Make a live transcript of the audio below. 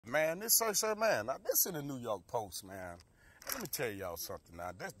man? This SirSir, man. Now, this in the New York Post, man. Let me tell y'all something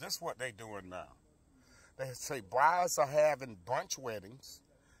now. This what they doing now. They say brides are having brunch weddings,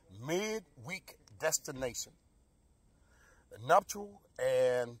 mid-week destination, nuptial,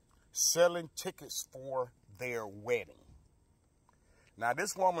 and selling tickets for their wedding. Now,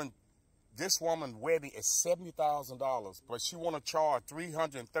 this woman wedding is $70,000, but she want to charge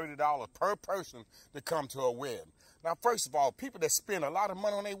 $330 per person to come to her wedding. Now, first of all, people that spend a lot of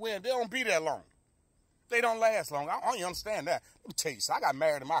money on their wedding, they don't be that long. They don't last long. I don't understand that. Let me tell you something. I got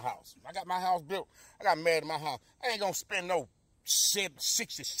married in my house. I got my house built. I got married in my house. I ain't going to spend no $60,000,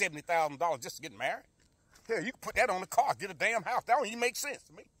 $70,000 just to get married. Hell, you can put that on the car, get a damn house. That don't even make sense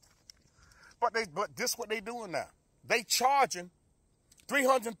to me. But this what they doing now. They charging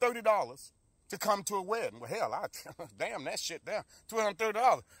 $330 to come to a wedding. Well, hell, damn that shit down.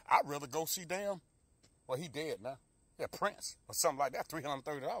 $330. I'd rather go see damn, well, he dead now. Yeah, Prince or something like that,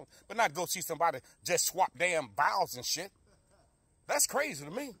 $330. But not go see somebody just swap damn vows and shit. That's crazy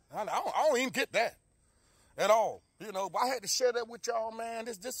to me. I don't even get that at all. You know, but I had to share that with y'all, man.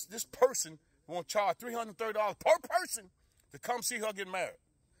 This person want to charge $330 per person to come see her get married.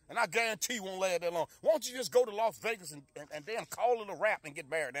 And I guarantee you won't last that long. Why don't you just go to Las Vegas and damn call it a wrap and get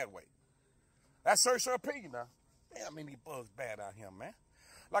married that way? That's SirSir opinion now. Damn, many bugs bad out here, man.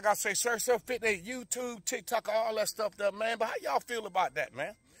 Like I say, SirSir fit their YouTube, TikTok, all that stuff there, man. But how y'all feel about that,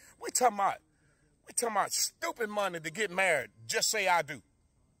 man? We talking about stupid money to get married. Just say I do.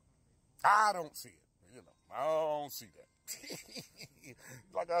 I don't see it. You know, I don't see that.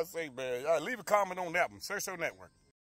 Like I say, man, leave a comment on that one. SirSir Network.